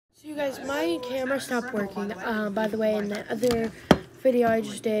guys, my camera stopped working. By the way, in the other video I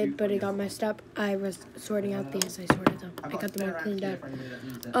just did, but it got messed up, I was sorting out these. I sorted them. I got them all cleaned up.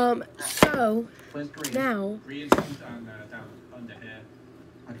 So now.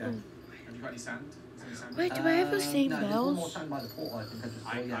 Wait, do I have the same bells?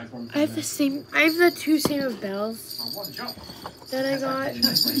 I have the same. I have the two same of bells that I got.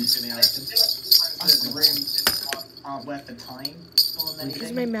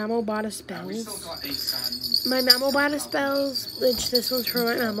 Because my mammo bought us bells. My mammo bought us bells, which this one's for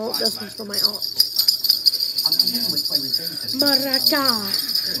my mammo, this one's for my aunt. Maraca.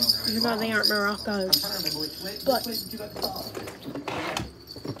 Even though they aren't maracas. But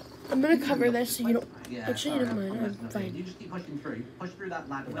I'm gonna cover this so you don't. Actually, you don't mind. I'm fine.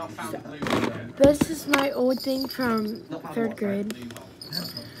 So, this is my old thing from 3rd grade.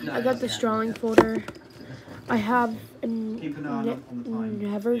 I got this drawing folder. I have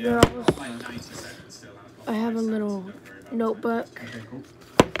Never Girls. I have a little notebook.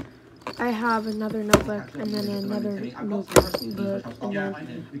 I have another notebook, and then another notebook, and then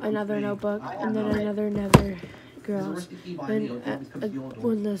another notebook, and then another Never Girls. And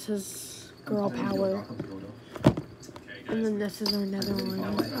when this is Girl Power. And then this is another one,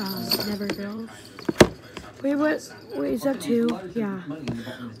 Never Girls. Wait, what? Wait, is that 2? Yeah.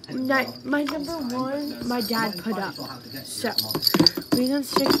 My number 1, my dad put up. So, we're going to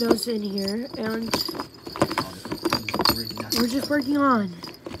stick those in here, and we're just working on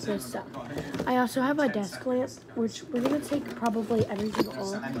this stuff. I also have a desk lamp, which we're going to take probably everything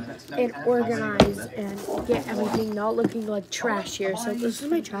off and organize and get everything not looking like trash here. So, this is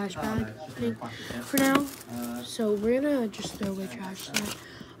my trash bag for now. So, we're going to just throw away trash there.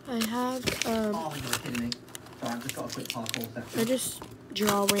 I have, I just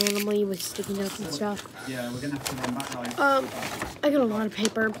draw randomly with sticky notes and stuff. I got a lot of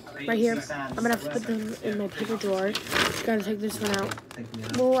paper right here. I'm gonna have to put them in my paper drawer. Gotta take this one out.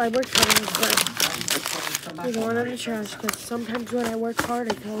 Well, I worked hard on this, but I go on in the trash because sometimes when I work hard,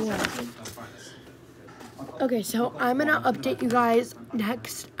 I throw away. Okay, so I'm gonna update you guys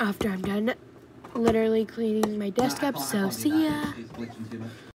next after I'm done literally cleaning my desk up. So see ya.